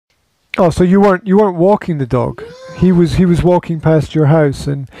Oh, so you weren't walking the dog. He was walking past your house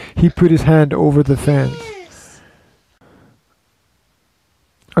and he put his hand over the fence. Yes.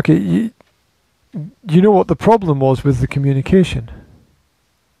 Okay, you know what the problem was with the communication?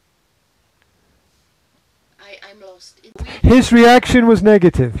 I'm lost. His reaction was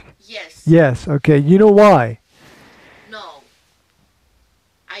negative. Yes. Yes, okay. You know why? No.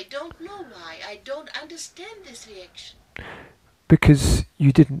 I don't know why. I don't understand this reaction. Because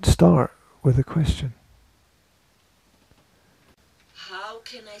you didn't start with a question. How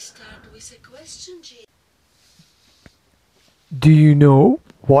can I start with a question, Jay? Do you know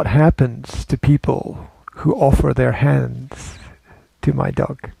what happens to people who offer their hands to my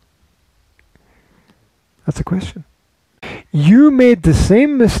dog? That's a question. You made the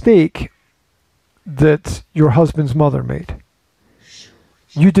same mistake that your husband's mother made.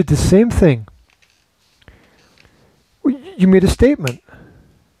 You did the same thing. You made a statement.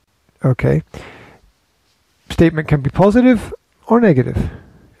 Okay. Statement can be positive or negative.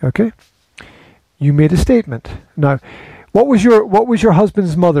 Okay. You made a statement. Now, what was your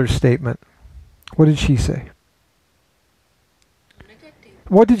husband's mother's statement? What did she say? Negative.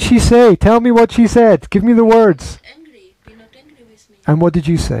 What did she say? Tell me what she said. Give me the words. Angry. Be not angry with me. And what did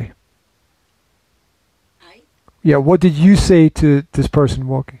you say? I? Yeah, what did you say to this person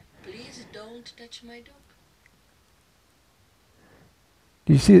walking? Please don't touch my dog.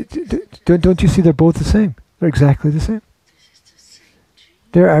 Do you see it? Don't you see they're both the same? They're exactly the same. This is the same dream.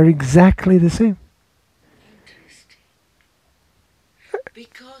 They are exactly the same. Interesting.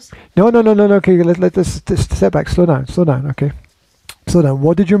 Because No. Okay, let's step back. Slow down. Okay, slow down.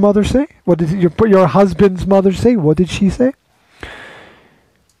 What did your mother say? What did your husband's mother say? What did she say?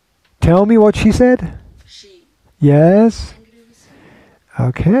 Tell me what she said. she Yes. angry with me.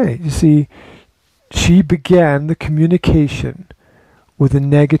 Okay. You see, she began the communication with a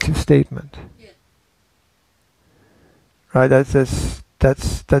negative statement. Yeah. Right. That's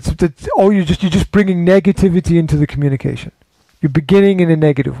oh, you're just bringing negativity into the communication. You're beginning in a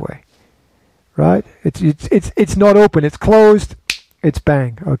negative way. Right? It's not open. It's closed. It's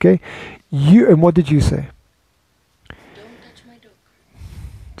bang. Okay. And what did you say? Don't touch my dog.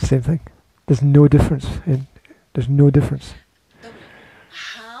 Same thing. There's no difference. There's no difference.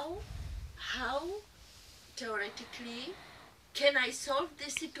 How theoretically can I solve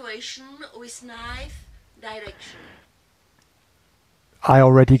this situation with knife direction? I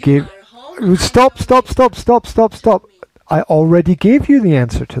already You gave. are home, Stop. I already gave you the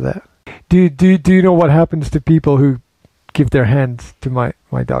answer to that. Do you know what happens to people who give their hands to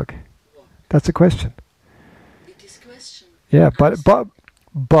my dog? That's a question. It is question. Yeah,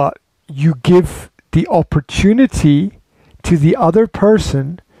 but you give the opportunity to the other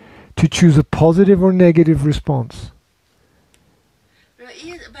person to choose a positive or negative response.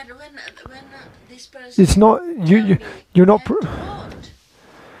 Yes, but when this person It's not you're not. and what?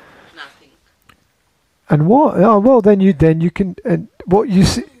 Nothing. And what? Oh, well, then you can. And what you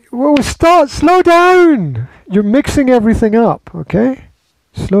see? Well, slow down. You're mixing everything up. Okay,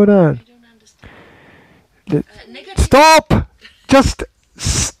 slow I down. don't understand. The- Negative. Stop. Just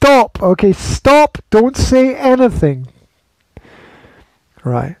stop. Okay, stop. Don't say anything.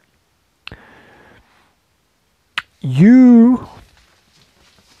 Right. You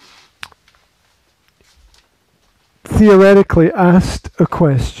theoretically asked a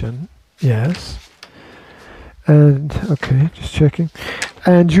question. Yes. And okay, just checking.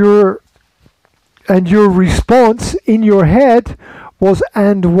 And your response in your head was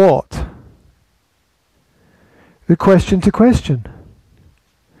and what? The question to question.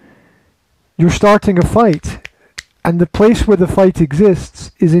 You're starting a fight, and the place where the fight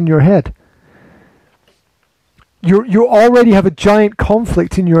exists is in your head. You already have a giant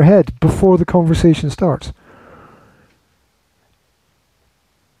conflict in your head before the conversation starts.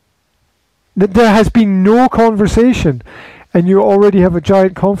 There has been no conversation, and you already have a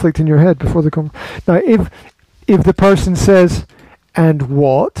giant conflict in your head before the Now, if the person says, "And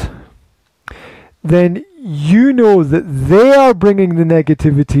what?" then you know that they are bringing the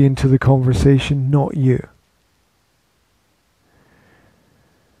negativity into the conversation, not you.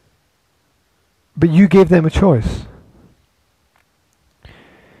 But you gave them a choice.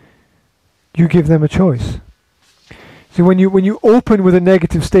 You give them a choice. See, when you open with a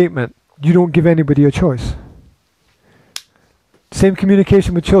negative statement, you don't give anybody a choice. Same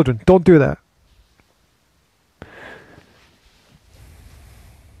communication with children. Don't do that.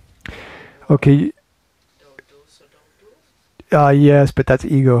 Okay. Don't do, so don't do. Yes, but that's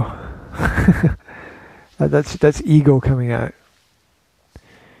ego. That's ego coming out.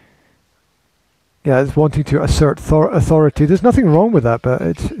 Yeah, it's wanting to assert authority. There's nothing wrong with that, but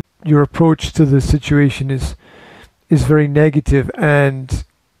it's your approach to the situation is very negative, and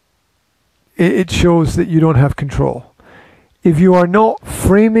it shows that you don't have control. If you are not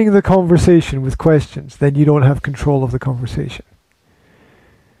framing the conversation with questions, then you don't have control of the conversation.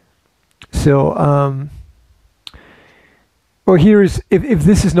 So, well, here's, if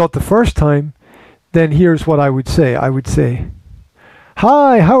this is not the first time, then here's what I would say. I would say,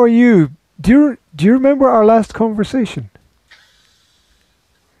 "Hi, how are you? Do you remember our last conversation?"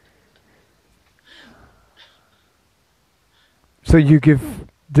 So you give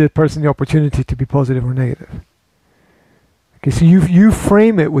the person the opportunity to be positive or negative. Okay, so you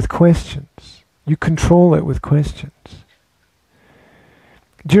frame it with questions. You control it with questions.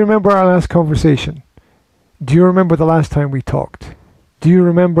 Do you remember our last conversation? Do you remember the last time we talked? Do you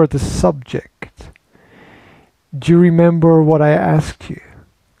remember the subject? Do you remember what I asked you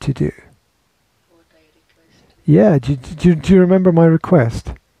to do? What I requested. Yeah, do you remember my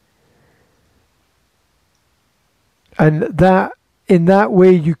request? And that, in that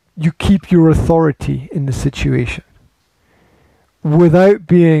way, you keep your authority in the situation without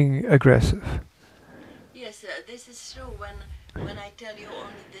being aggressive. Yes, this is true. When I tell you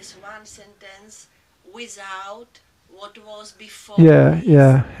only this one sentence without what was before, Yeah.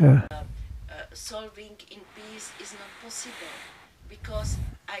 solving in peace is not possible, because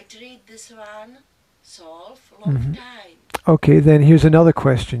I treat this one solve long time. Okay, then here's another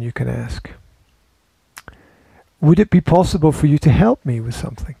question you can ask. Would it be possible for you to help me with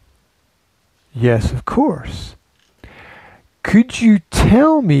something? Yes, of course. Could you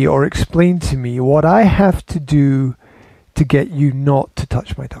tell me or explain to me what I have to do to get you not to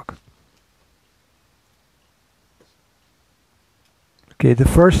touch my dog? Okay, the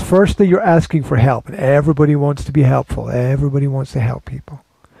firstly, you're asking for help, and everybody wants to be helpful. Everybody wants to help people,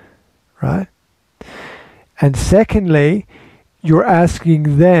 right? And secondly, you're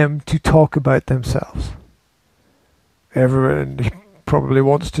asking them to talk about themselves. Everyone probably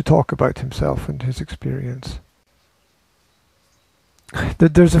wants to talk about himself and his experience.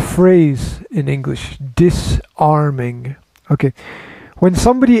 There's a phrase in English, disarming. Okay, when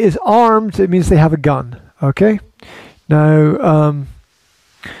somebody is armed, it means they have a gun. Okay, now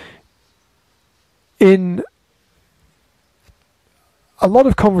in a lot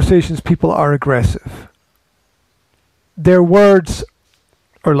of conversations, people are aggressive. Their words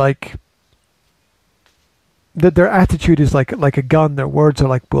are like, their attitude is like a gun. Their words are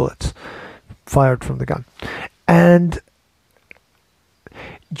like bullets fired from the gun, and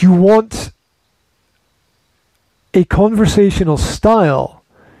you want a conversational style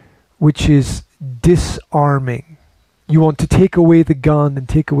which is disarming. You want to take away the gun and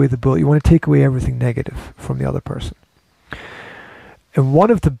take away the bullet. You want to take away everything negative from the other person. And one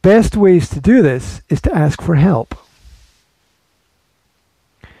of the best ways to do this is to ask for help.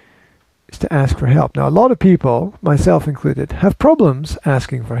 Now, a lot of people, myself included, have problems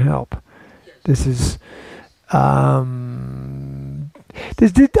asking for help. This is I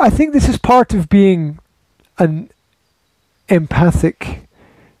think this is part of being an empathic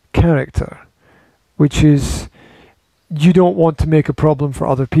character, which is you don't want to make a problem for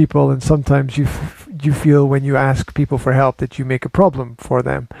other people, and sometimes you feel when you ask people for help that you make a problem for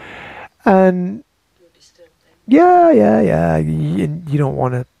them, and you don't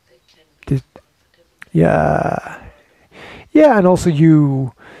want to. And also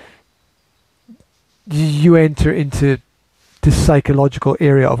you enter into this psychological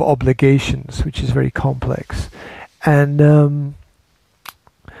area of obligations, which is very complex, and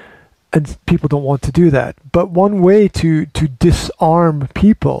people don't want to do that. But one way to disarm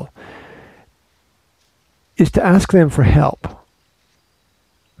people is to ask them for help,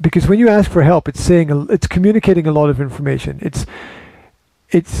 because when you ask for help, it's communicating a lot of information. It's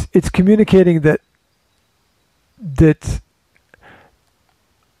communicating that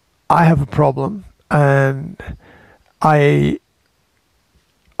I have a problem, and I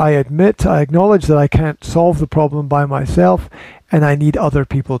acknowledge that I can't solve the problem by myself, and I need other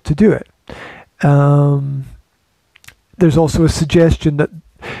people to do it. There's also a suggestion that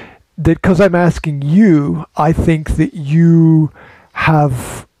because I'm asking you, I think that you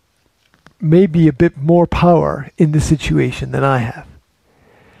have maybe a bit more power in the situation than I have.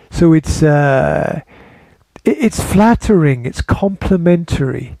 So it's flattering, it's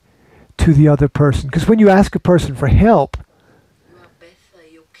complimentary to the other person. Because when you ask a person for help,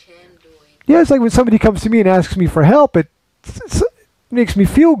 You can do it. yeah, it's like when somebody comes to me and asks me for help, it makes me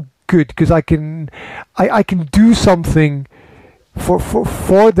feel good, because I can do something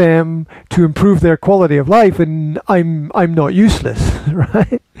for them to improve their quality of life, and I'm not useless,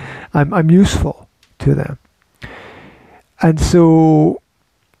 right? I'm useful to them. And so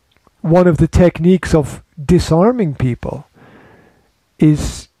one of the techniques of disarming people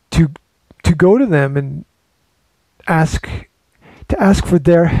is to go to them and ask for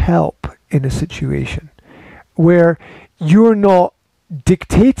their help in a situation where you're not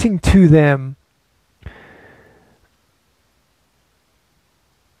dictating to them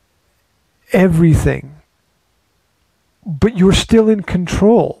everything, but you're still in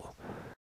control.